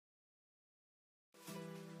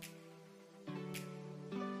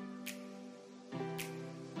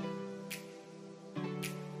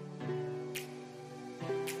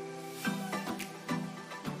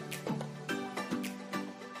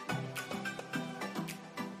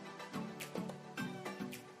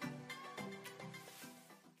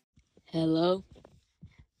Hello,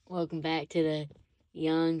 welcome back to the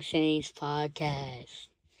Young Saints podcast.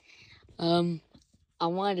 Um, I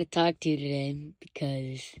wanted to talk to you today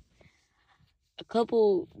because a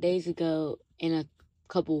couple days ago and a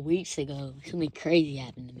couple weeks ago, something crazy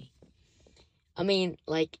happened to me. I mean,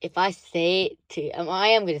 like, if I say it to, I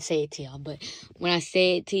am going to say it to y'all, but when I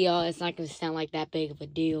say it to y'all, it's not going to sound like that big of a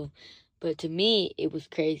deal. But to me, it was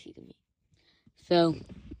crazy to me. So,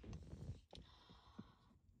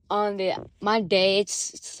 on my day,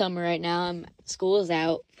 it's summer right now, school is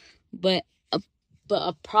out, but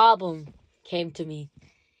a problem came to me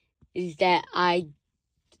is that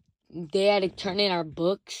they had to turn in our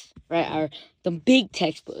books, right? The big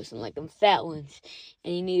textbooks and like them fat ones,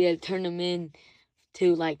 and you need to turn them in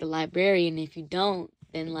to like the librarian. If you don't,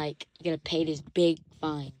 then like you gotta pay this big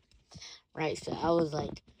fine, right? So I was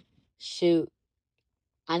like, shoot,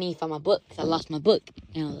 I need to find my book 'cause I lost my book,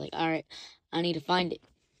 and I was like, all right, I need to find it.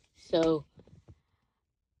 So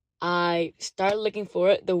I started looking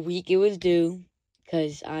for it the week it was due,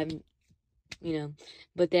 cause but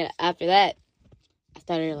then after that, I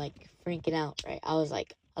started like freaking out, right? I was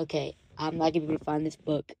like, okay, I'm not gonna be able to find this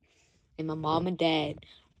book, and my mom and dad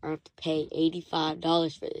are going to pay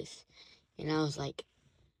 $85 for this, and I was like,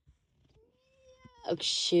 oh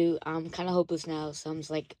shoot, I'm kind of hopeless now. So I'm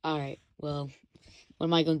just like, all right, well, what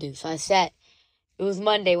am I gonna do? So I sat. It was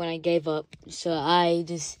Monday when I gave up, so I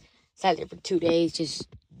just sat there for 2 days, just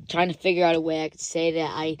trying to figure out a way I could say that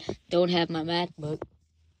I don't have my math book.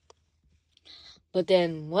 But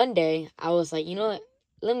then one day I was like, you know what?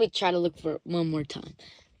 Let me try to look for it one more time.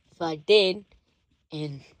 So I did,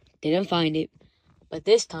 and didn't find it. But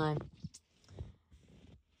this time,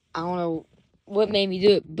 I don't know what made me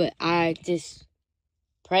do it, but I just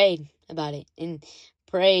prayed about it and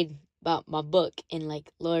prayed about my book and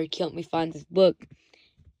like, Lord, help me find this book.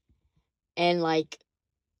 And like,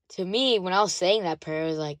 to me, when I was saying that prayer, I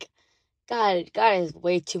was like, God has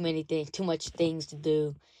way too many things, too much things to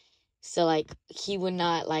do. So like, He would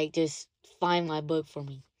not like just find my book for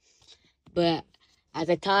me. But at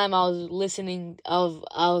the time, I was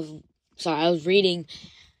I was reading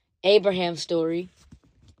Abraham's story.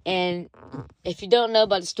 And if you don't know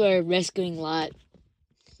about the story of rescuing Lot,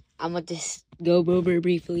 I'm going to just go over it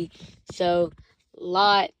briefly. So,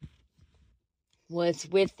 Lot was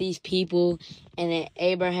with these people, and then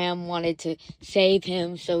Abraham wanted to save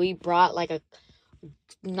him, so he brought like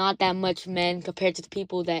not that much men compared to the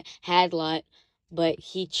people that had Lot, but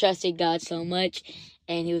he trusted God so much,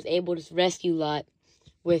 and he was able to rescue Lot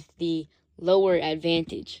with the lower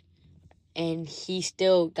advantage. And he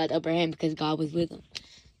still got the upper hand because God was with him.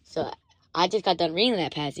 So I just got done reading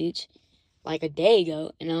that passage like a day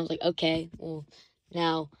ago, and I was like, okay, well,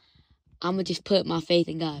 now I'm gonna just put my faith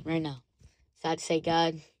in God right now. So I'd say,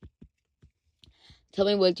 God, tell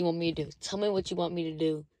me what you want me to do. Tell me what you want me to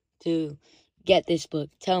do to get this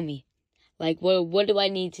book. Tell me, like, what do I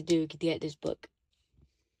need to do to get this book?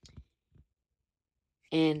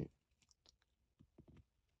 And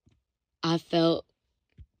I felt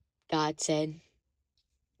God said,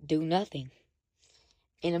 do nothing.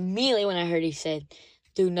 And immediately when I heard He said,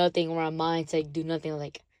 do nothing, or my mind said, do nothing, I was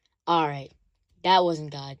like, all right, that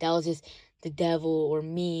wasn't God. That was just the devil or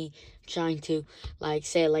me trying to like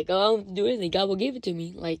say like, oh, I don't do anything. God will give it to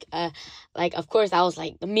me. Like of course I was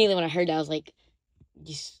like immediately when I heard that I was like,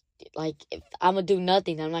 just like if I'm gonna do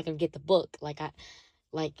nothing, then I'm not gonna get the book. Like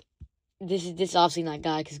this is obviously not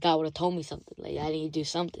God because God would have told me something. Like I need to do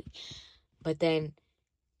something. But then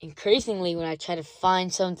increasingly when I tried to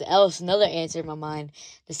find something else, another answer in my mind,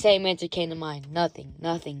 the same answer came to mind. Nothing,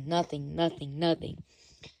 nothing, nothing, nothing, nothing.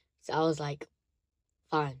 So I was like,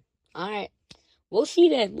 fine. All right. We'll see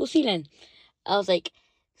then. We'll see then. I was like,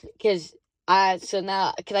 because I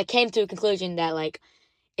came to a conclusion that, like,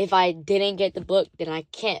 if I didn't get the book, then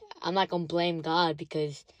I'm not going to blame God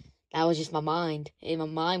because that was just my mind. And my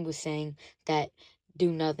mind was saying that do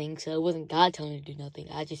nothing. So it wasn't God telling me to do nothing.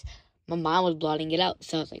 My mind was blotting it out.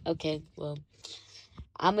 So I was like, okay, well,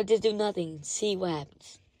 I'm going to just do nothing and see what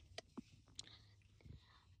happens.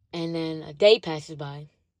 And then a day passes by,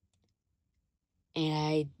 and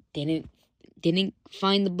I didn't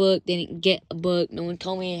find the book, didn't get a book. No one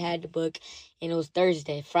told me I had the book, and it was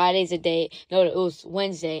Thursday. Friday's the day. No, it was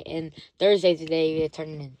Wednesday, and Thursday's the day they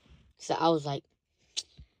turned it in. So I was like,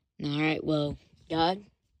 all right, well, God,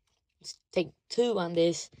 let's take two on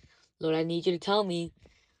this. Lord, I need you to tell me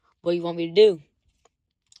what you want me to do.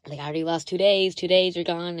 Like, I already lost 2 days. 2 days are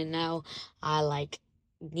gone, and now I, like,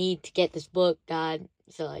 need to get this book, God.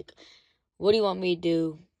 So, like, what do you want me to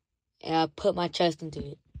do? And I put my trust into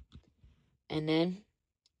it. And then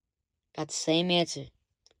got the same answer.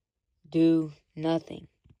 Do nothing.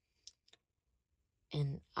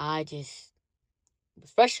 And I just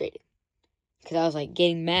was frustrated because I was like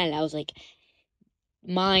getting mad. I was like,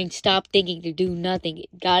 mind, stop thinking to do nothing.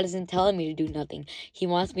 God isn't telling me to do nothing. He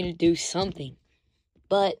wants me to do something.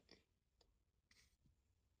 But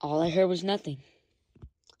all I heard was nothing.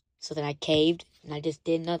 So then I caved and I just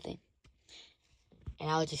did nothing. And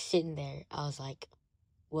I was just sitting there. I was like,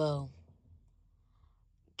 whoa.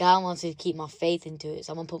 God wants me to keep my faith into it.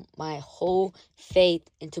 So I'm going to put my whole faith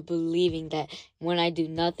into believing that when I do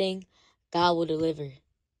nothing, God will deliver.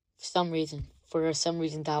 For some reason,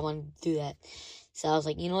 God wanted to do that. So I was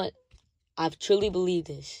like, you know what? I've truly believed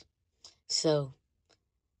this. So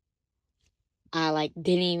I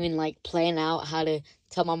didn't even plan out how to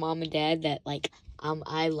tell my mom and dad that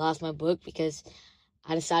I lost my book, because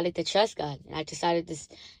I decided to trust God. And I decided to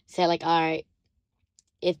say all right,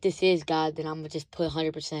 if this is God, then I'm gonna just put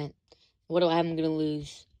 100%. What do I'm gonna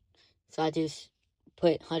lose? So I just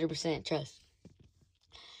put 100% trust.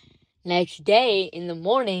 Next day in the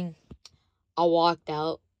morning, I walked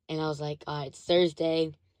out and I was like, all right, it's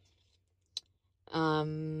Thursday.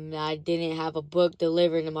 I didn't have a book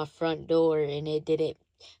delivered to my front door, and it didn't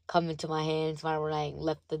come into my hands when I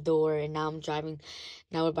left the door, and now I'm driving.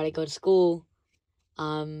 Now we're about to go to school.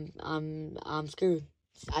 I'm screwed.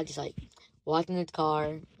 I just walked in the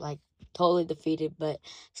car, totally defeated, but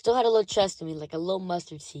still had a little trust in me, like a little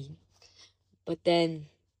mustard seed. But then,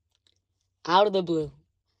 out of the blue,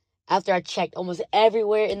 after I checked almost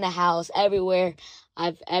everywhere in the house, everywhere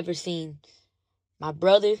I've ever seen, my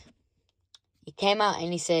brother, he came out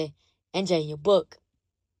and he said, NJ, your book.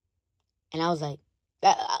 And I was like,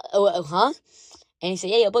 huh? And he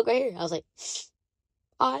said, yeah, your book right here. I was like,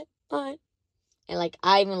 all right. And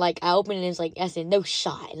I opened it and it's I said, no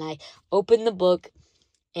shot. And I opened the book,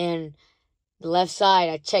 and the left side,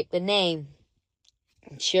 I checked the name.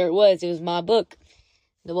 And sure it was my book.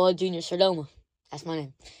 Noel Jr. Sordoma. That's my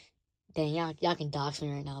name. Dang, y'all can dox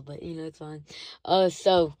me right now, but it's fine.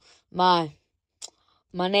 So my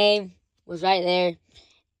name was right there,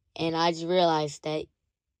 and I just realized that,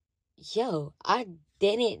 I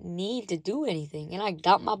didn't need to do anything, and I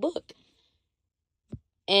got my book.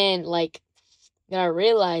 And what I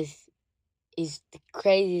realized is the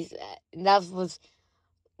craziest, that was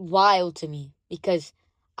wild to me, because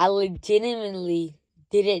I legitimately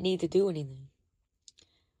didn't need to do anything.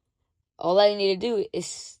 All I need to do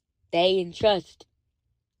is stay and trust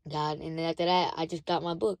God, and then after that, I just got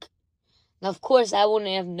my book. Now, of course, I wouldn't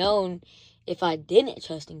have known if I didn't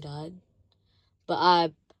trust in God, but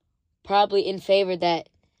I probably in favor that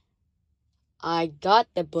I got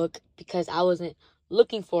the book because I wasn't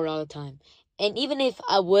looking for it all the time. And even if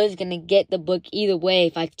I was going to get the book either way,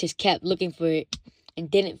 if I just kept looking for it and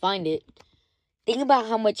didn't find it, think about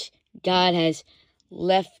how much God has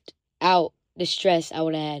left out the stress I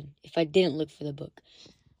would have had if I didn't look for the book.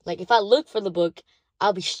 If I look for the book,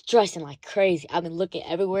 I'll be stressing like crazy. I've been looking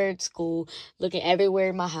everywhere at school, looking everywhere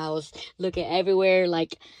in my house, looking everywhere,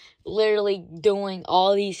 literally doing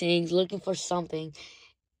all these things, looking for something.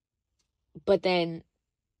 But then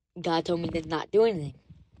God told me to not do anything.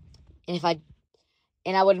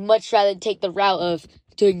 And I would much rather take the route of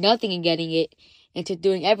doing nothing and getting it, into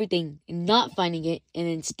doing everything and not finding it and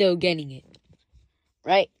then still getting it.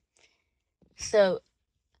 Right? So,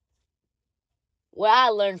 what I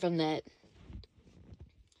learned from that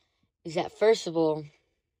is that, first of all,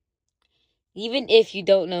 even if you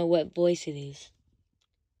don't know what voice it is,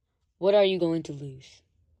 what are you going to lose?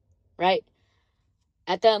 Right?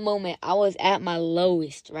 At that moment, I was at my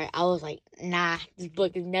lowest, right? I was like, nah, this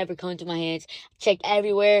book is never coming to my hands. I checked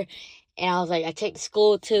everywhere, and I was like, I checked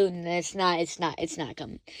school too, and it's not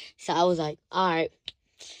coming. So I was like, all right,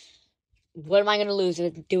 what am I going to lose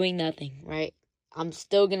with doing nothing, right? I'm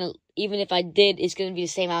still going to, even if I did, it's going to be the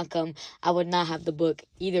same outcome. I would not have the book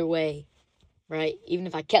either way, right? Even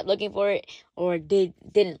if I kept looking for it or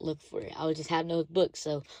didn't look for it, I would just have no book.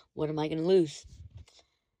 So what am I going to lose?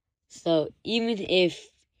 So even if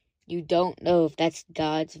you don't know if that's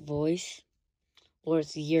God's voice or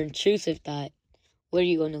it's your intrusive thought, what are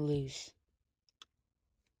you going to lose?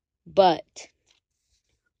 But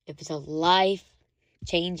if it's a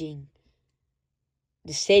life-changing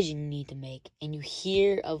decision you need to make, and you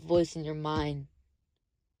hear a voice in your mind,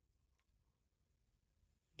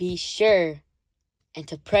 be sure and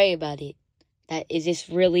to pray about it. That, is this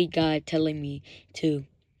really God telling me to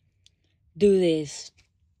do this?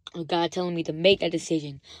 Or God telling me to make that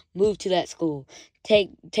decision, move to that school, take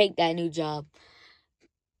that new job,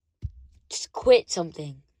 just quit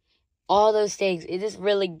something? All those things. Is this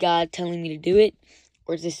really God telling me to do it?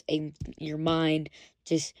 Or is this your mind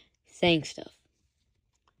just saying stuff?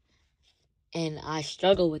 And I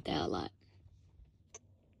struggle with that a lot.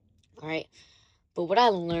 Alright? But what I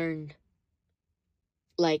learned,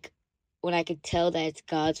 like, when I could tell that it's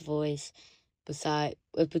God's voice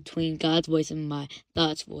between God's voice and my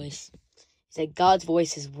thought's voice, is that God's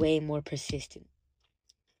voice is way more persistent.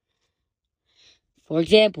 For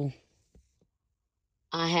example,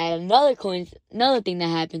 I had another thing that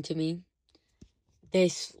happened to me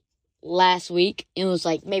this last week. It was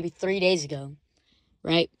like maybe 3 days ago,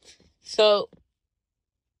 right? So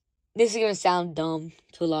this is gonna sound dumb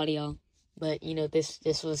to a lot of y'all, but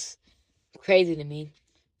this was crazy to me.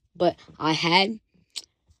 But I had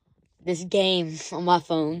this game on my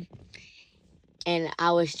phone, and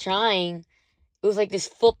I was trying. It was like this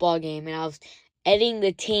football game, and I was editing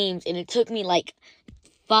the teams, and it took me like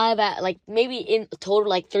maybe in total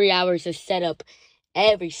like 3 hours to set up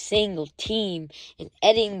every single team and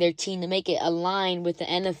editing their team to make it align with the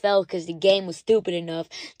NFL, because the game was stupid enough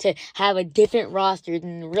to have a different roster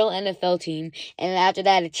than the real NFL team, and after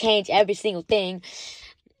that to change every single thing.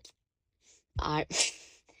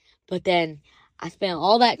 But then I spent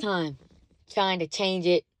all that time trying to change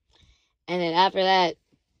it, and then after that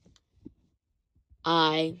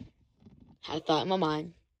I had a thought in my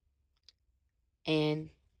mind, and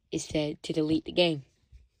it said to delete the game.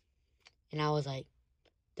 And I was like,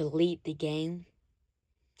 delete the game?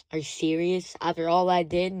 Are you serious? After all I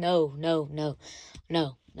did? No.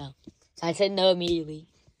 So I said no immediately.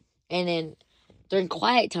 And then during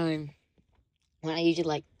quiet time, when I usually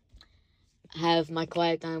like have my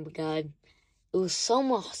quiet time with God, it was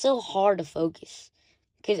so hard to focus,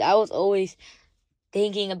 because I was always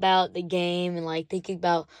thinking about the game and like thinking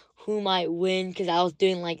about who might win, because I was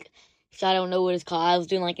doing so I don't know what it's called. I was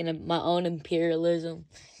doing like my own imperialism,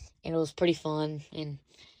 and it was pretty fun, and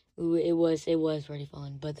it was pretty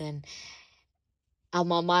fun. But then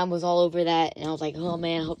my mind was all over that, and I was like, oh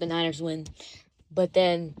man, I hope the Niners win. But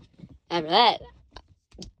then after that,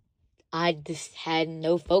 I just had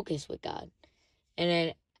no focus with God, and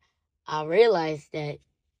then I realized that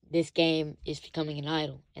this game is becoming an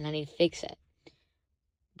idol, and I need to fix that.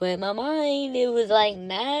 But in my mind, it was like,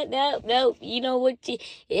 nah, no. You know what?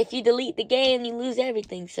 If you delete the game, you lose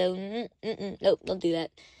everything. So, nope, don't do that.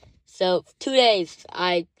 So, 2 days,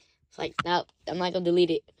 I was like, no, I'm not going to delete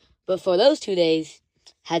it. But for those 2 days,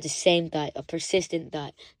 I had the same thought, a persistent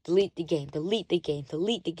thought. Delete the game, delete the game,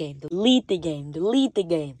 delete the game, delete the game, delete the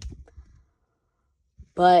game.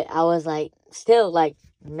 But I was like, still like,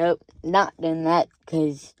 nope, not doing that,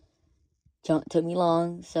 because it took me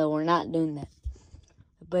long, so we're not doing that.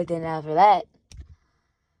 But then after that,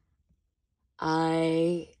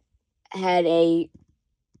 I had a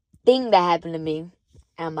thing that happened to me, and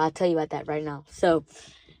I'm about to tell you about that right now. So,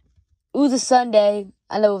 it was a Sunday.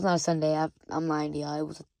 I know it was not a Sunday. I'm lying to y'all. It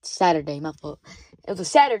was a Saturday. My fault. It was a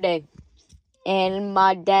Saturday, and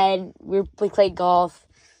my dad, we played golf,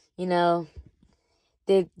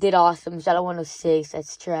 did awesome. Shot a 106.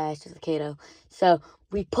 That's trash. Just a Kato. So,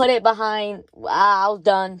 we put it behind. I was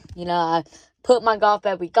done. I put my golf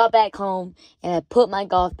bag. We got back home, and I put my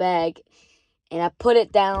golf bag, and I put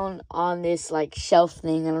it down on this like shelf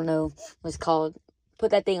thing. I don't know what it's called.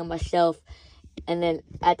 Put that thing on my shelf, and then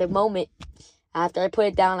at the moment after I put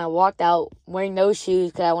it down, I walked out wearing no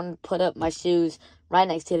shoes, because I wanted to put up my shoes right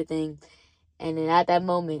next to the thing. And then at that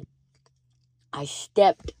moment, I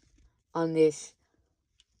stepped on this.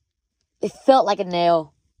 It felt like a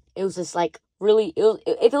nail. It was just like really.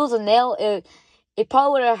 If it was a nail, it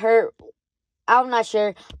probably would have hurt. I'm not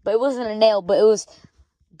sure, but it wasn't a nail. But it was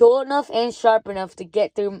dull enough and sharp enough to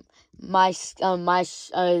get through my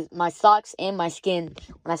socks and my skin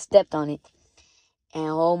when I stepped on it. And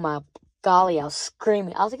oh my golly, I was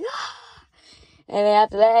screaming. I was like, ah! And then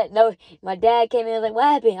after that, my dad came in and was like,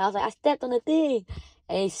 what happened? I was like, I stepped on the thing.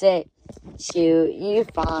 And he said, shoot, you're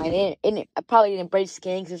fine. And I probably didn't break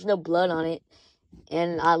skin because there's no blood on it.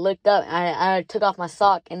 And I looked up, I took off my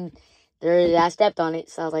sock, and I stepped on it.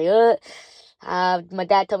 So I was like, my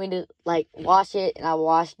dad told me to, like, wash it, and I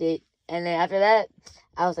washed it. And then after that,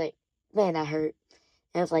 I was like, man, that hurt.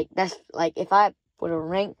 And it was like, that's, like, if I would have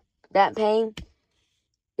ranked that pain,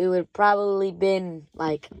 it would probably been,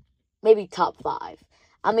 like, maybe top 5.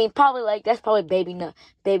 I mean, probably, like, that's probably baby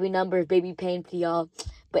numbers, baby pain for y'all.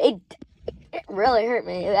 But it really hurt,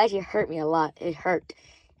 man. It actually hurt me a lot. It hurt.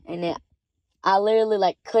 And then I literally,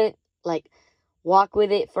 like, couldn't, like, walk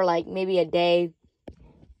with it for, like, maybe a day.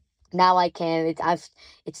 Now I can.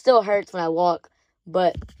 It still hurts when I walk.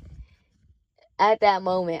 But at that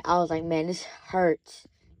moment, I was like, man, this hurts.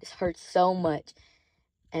 This hurts so much.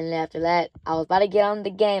 And after that, I was about to get on the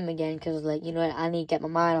game again, because I was like, you know what, I need to get my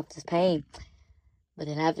mind off this pain. But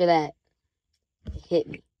then after that, it hit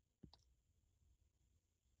me.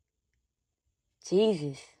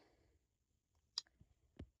 Jesus.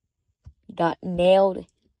 He got nailed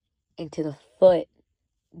into the foot.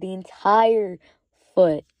 The entire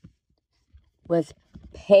foot was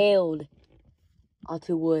paled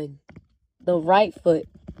onto wood. The right foot,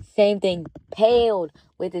 same thing, paled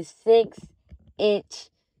with a 6-inch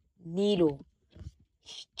needle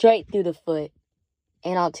straight through the foot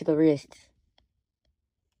and onto the wrist.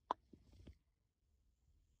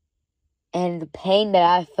 And the pain that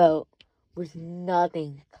I felt was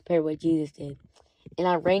nothing compared to what Jesus did. And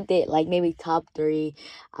I ranked it like maybe top 3.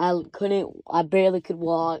 I barely could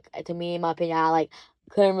walk. To me, in my opinion, I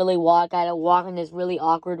couldn't really walk. I had to walk in this really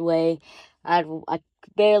awkward way. I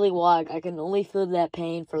could barely walk. I could only feel that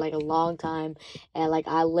pain for a long time. And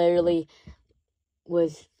I literally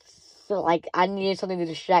was I needed something to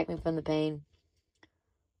distract me from the pain.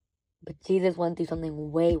 But Jesus went through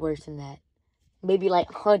something way worse than that. Maybe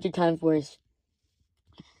 100 times worse.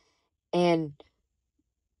 And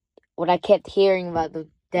what I kept hearing about the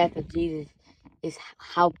death of Jesus is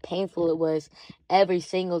how painful it was. Every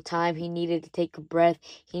single time he needed to take a breath,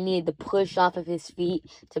 he needed to push off of his feet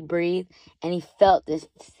to breathe, and he felt this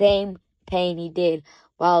same pain he did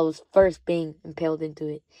while I was first being impaled into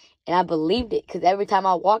it. And I believed it, because every time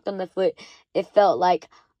I walked on the foot, it felt like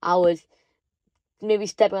I was maybe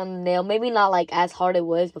stepping on the nail. Maybe not as hard it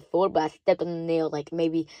was before, but I stepped on the nail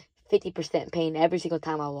maybe 50% pain every single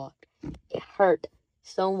time I walked. It hurt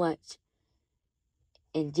so much.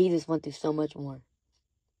 And Jesus went through so much more.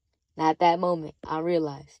 And at that moment, I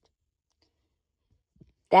realized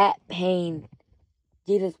that pain,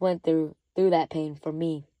 Jesus went through that pain for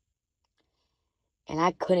me. And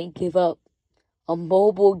I couldn't give up a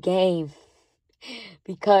mobile game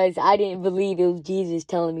because I didn't believe it was Jesus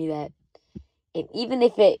telling me that. And even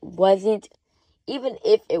if it wasn't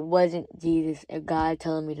Jesus or God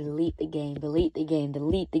telling me to delete the game,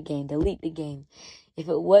 if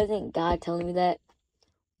it wasn't God telling me that,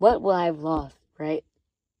 what will I have lost, right?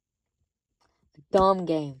 A dumb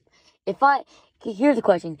game. Here's the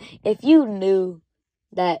question. If you knew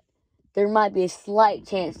that there might be a slight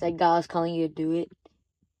chance that God's calling you to do it,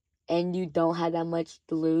 and you don't have that much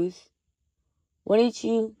to lose, wouldn't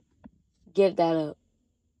you give that up?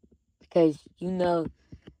 Because you know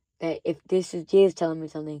that if this is Jesus telling me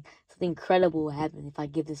something incredible will happen if I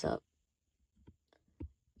give this up.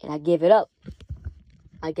 And I gave it up.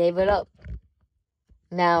 I gave it up.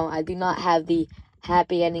 Now, I do not have the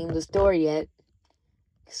happy ending of the story yet.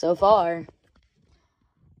 So far,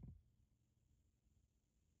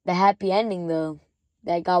 the happy ending, though,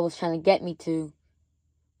 that God was trying to get me to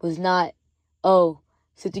was not, oh,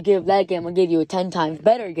 so to give that game, I'll give you a 10 times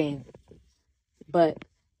better game. But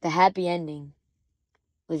the happy ending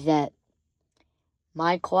was that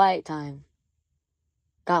my quiet time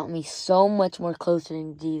got me so much more closer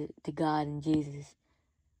to God and Jesus.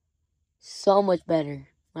 So much better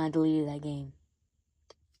when I deleted that game.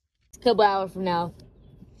 A couple hours from now,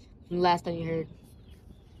 from the last time you heard,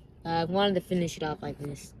 I wanted to finish it off like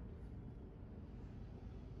this.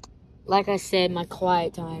 Like I said, my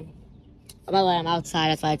quiet time. By the way, I'm outside,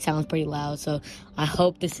 that's why it sounds pretty loud. So I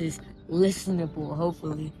hope this is listenable,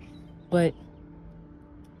 hopefully. But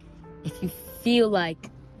if you feel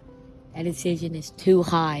like that decision is too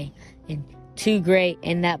high and too great,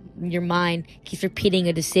 and that your mind keeps repeating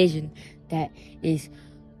a decision that is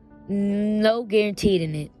no guaranteed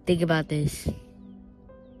in it, think about this.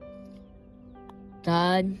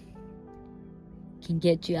 God can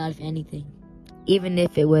get you out of anything, even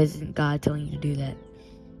if it wasn't God telling you to do that.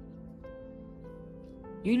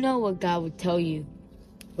 You know what God would tell you,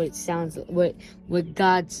 what it sounds like, what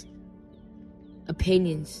God's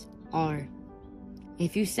opinions are.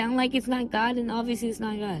 If you sound like it's not God, then obviously it's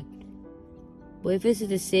not God. But if it's a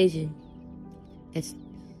decision that's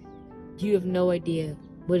you have no idea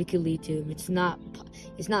what it could lead to, it's not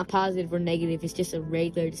positive or negative, it's just a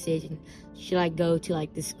regular decision. Should I go to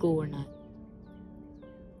this school or not?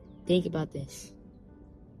 Think about this.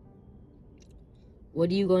 What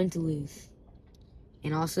are you going to lose?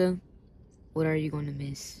 And also, what are you going to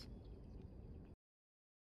miss?